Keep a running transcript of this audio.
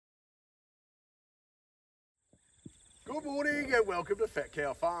Good morning and welcome to Fat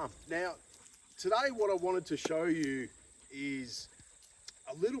Cow Farm. Now, today what I wanted to show you is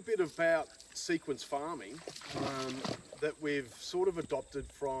a little bit about sequence farming that we've sort of adopted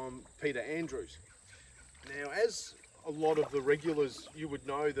from Peter Andrews. Now, as a lot of the regulars, you would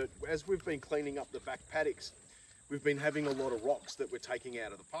know that as we've been cleaning up the back paddocks, we've been having a lot of rocks that we're taking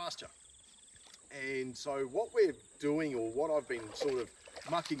out of the pasture. And so what we're doing, or what I've been sort of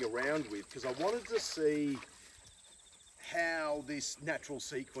mucking around with, because I wanted to see how this natural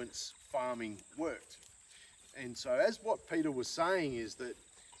sequence farming worked. And so as what Peter was saying is that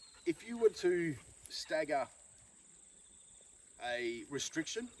if you were to stagger a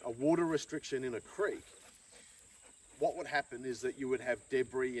restriction, a water restriction in a creek, what would happen is that you would have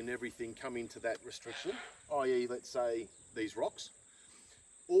debris and everything come into that restriction, i.e. let's say these rocks.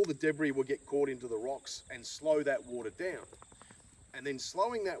 All the debris will get caught into the rocks and slow that water down. And then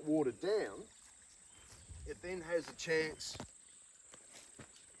slowing that water down, it then has a chance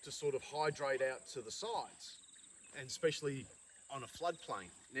to sort of hydrate out to the sides, and especially on a floodplain.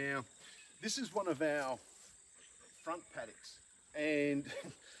 Now, this is one of our front paddocks, and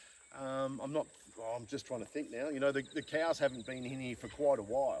I'm just trying to think now. You know, the cows haven't been in here for quite a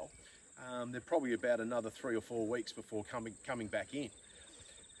while. They're probably about another 3 or 4 weeks before coming back in.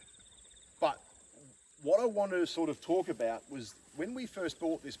 But what I want to sort of talk about was when we first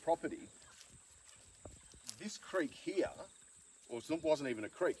bought this property, this creek here, or it wasn't even a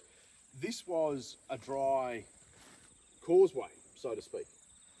creek, this was a dry causeway, so to speak.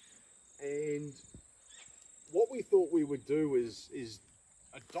 And what we thought we would do is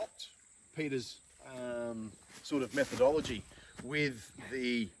adopt Peter's sort of methodology with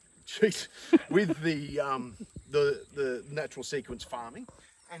the natural sequence farming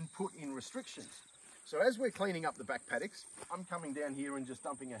and put in restrictions. So as we're cleaning up the back paddocks, I'm coming down here and just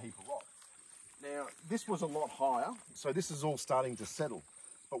dumping a heap of rock. Now, this was a lot higher, so this is all starting to settle.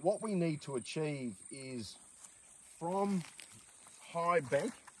 But what we need to achieve is from high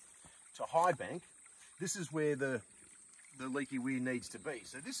bank to high bank, this is where the Leaky weir needs to be.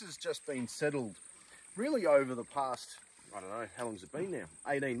 So this has just been settled really over the past, I don't know, how long's it been now?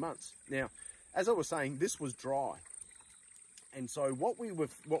 18 months. Now, as I was saying, this was dry. And so what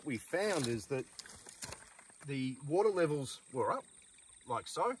we found is that the water levels were up, like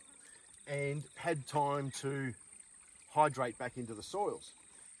so, and had time to hydrate back into the soils.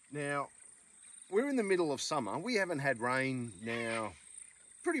 Now, we're in the middle of summer. We haven't had rain now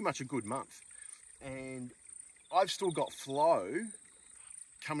pretty much a good month. And I've still got flow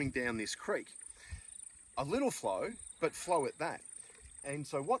coming down this creek. A little flow, but flow at that. And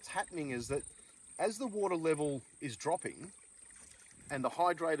so what's happening is that as the water level is dropping and the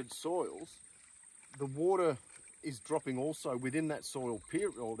hydrated soils, the water is dropping also within that soil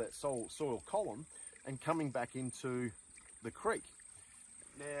period, or that soil column, and coming back into the creek.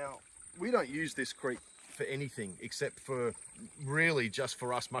 Now, we don't use this creek for anything except for really just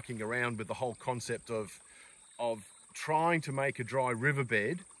for us mucking around with the whole concept of trying to make a dry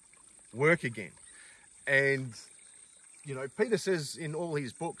riverbed work again. And you know, Peter says in all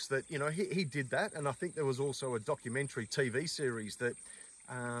his books that, you know, he did that, and I think there was also a documentary TV series that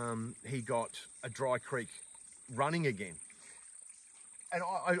he got a dry creek running again. And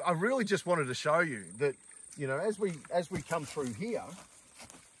I really just wanted to show you that, you know, as we come through here,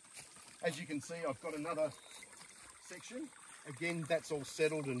 as you can see, I've got another section. Again, that's all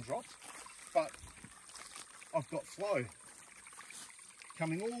settled and dropped, but I've got flow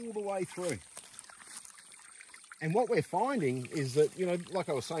coming all the way through. And what we're finding is that, you know, like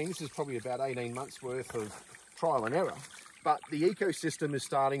I was saying, this is probably about 18 months worth of trial and error, but the ecosystem is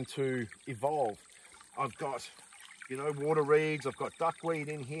starting to evolve. I've got, you know, water reeds, I've got duckweed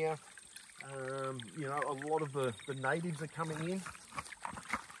in here. You know, a lot of the natives are coming in.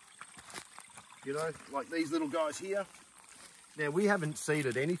 You know, like these little guys here. Now, we haven't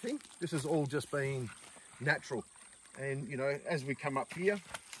seeded anything. This has all just been natural. And, you know, as we come up here,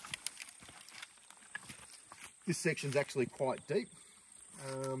 this section's actually quite deep.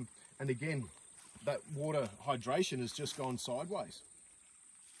 And again, that water hydration has just gone sideways.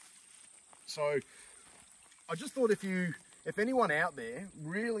 So I just thought if anyone out there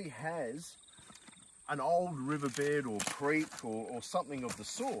really has an old riverbed or creek or something of the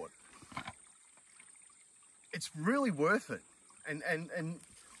sort, it's really worth it. And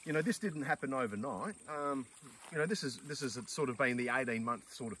you know, this didn't happen overnight. You know, this has sort of been the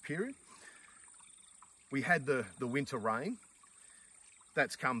 18-month sort of period. We had the winter rain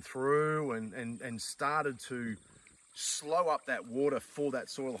that's come through and started to slow up that water for that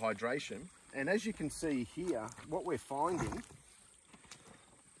soil hydration. And as you can see here, what we're finding,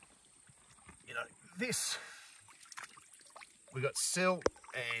 you know, this We've got silt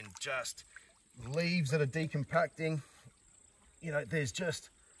and just leaves that are decompacting. You know, there's just,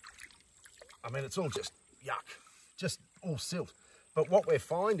 I mean, it's all just yuck, just all silt. But what we're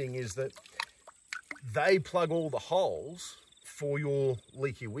finding is that they plug all the holes for your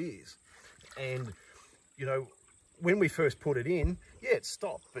leaky weirs. And, you know, when we first put it in, yeah, it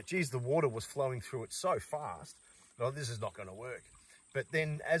stopped, but geez, the water was flowing through it so fast. Oh, this is not going to work. But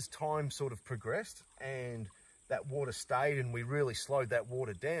then as time sort of progressed and that water stayed and we really slowed that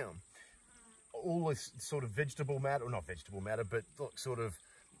water down, all this sort of vegetable matter, or not vegetable matter, but sort of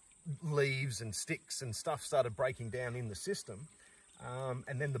leaves and sticks and stuff started breaking down in the system.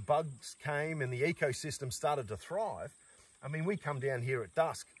 And then the bugs came and the ecosystem started to thrive. I mean, we come down here at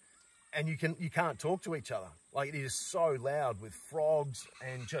dusk and you can't talk to each other. Like, it is so loud with frogs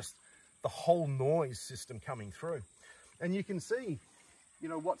and just the whole noise system coming through. And you can see, you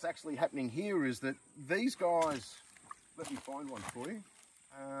know, what's actually happening here is that these guys, let me find one for you.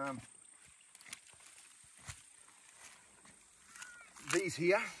 These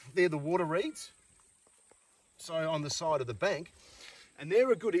here, they're the water reeds. So on the side of the bank, and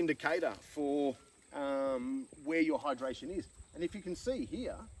they're a good indicator for where your hydration is. And if you can see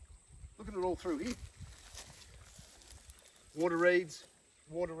here, look at it all through here. Water reeds,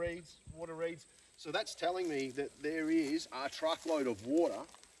 water reeds, water reeds. So that's telling me that there is a truckload of water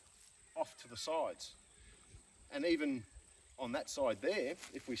off to the sides. And even on that side there,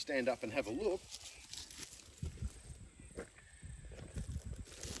 if we stand up and have a look,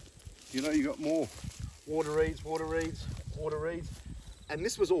 you know, you got more water reeds, water reeds, water reeds. And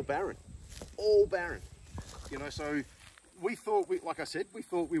this was all barren, all barren. You know, so we thought, like I said, we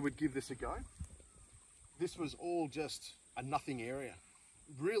thought we would give this a go. This was all just a nothing area.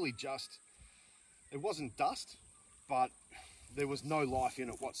 Really just, it wasn't dust, but there was no life in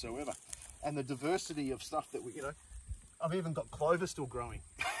it whatsoever. And the diversity of stuff that we, you know, I've even got clover still growing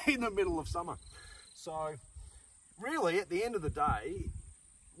in the middle of summer. So really, at the end of the day,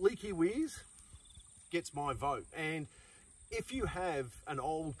 Leaky Weirs gets my vote. And if you have an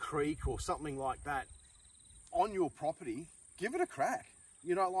old creek or something like that on your property, give it a crack.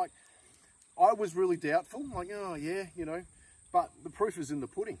 You know, like, I was really doubtful, like, oh yeah, you know, but the proof is in the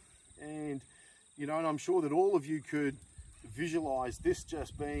pudding. And, you know, and I'm sure that all of you could visualize this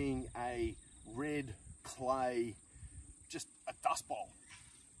just being a red clay, just a dust bowl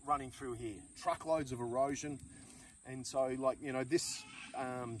running through here, truckloads of erosion. And so, like, you know, this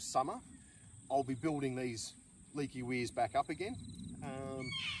summer, I'll be building these Leaky Weirs back up again,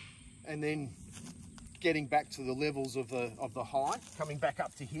 and then getting back to the levels of the high, coming back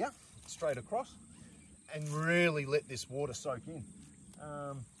up to here, straight across, and really let this water soak in.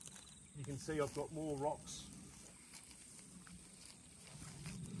 You can see I've got more rocks.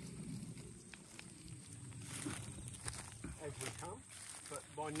 As we come, but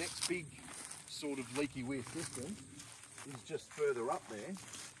my next big sort of Leaky Weir system is just further up there,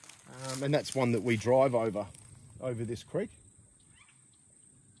 and that's one that we drive over this creek.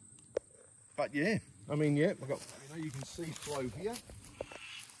 But yeah, I mean, yeah, I've got, you know, you can see flow here.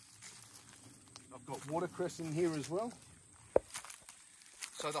 I've got watercress in here as well.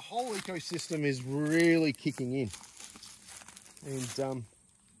 So the whole ecosystem is really kicking in. And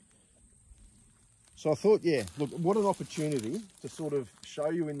so I thought, yeah, look, what an opportunity to sort of show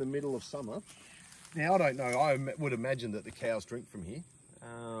you in the middle of summer. Now, I don't know, I would imagine that the cows drink from here.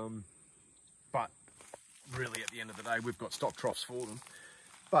 But really, at the end of the day, we've got stock troughs for them.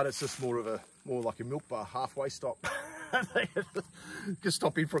 But it's just more like a milk bar, halfway stop. Just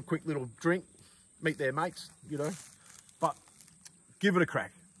stop in for a quick little drink, meet their mates, you know. But give it a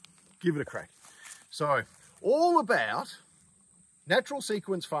crack, give it a crack. So, all about natural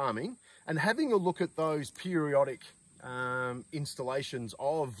sequence farming and having a look at those periodic installations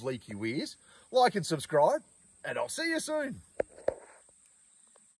of Leaky Weirs. Like and subscribe, and I'll see you soon.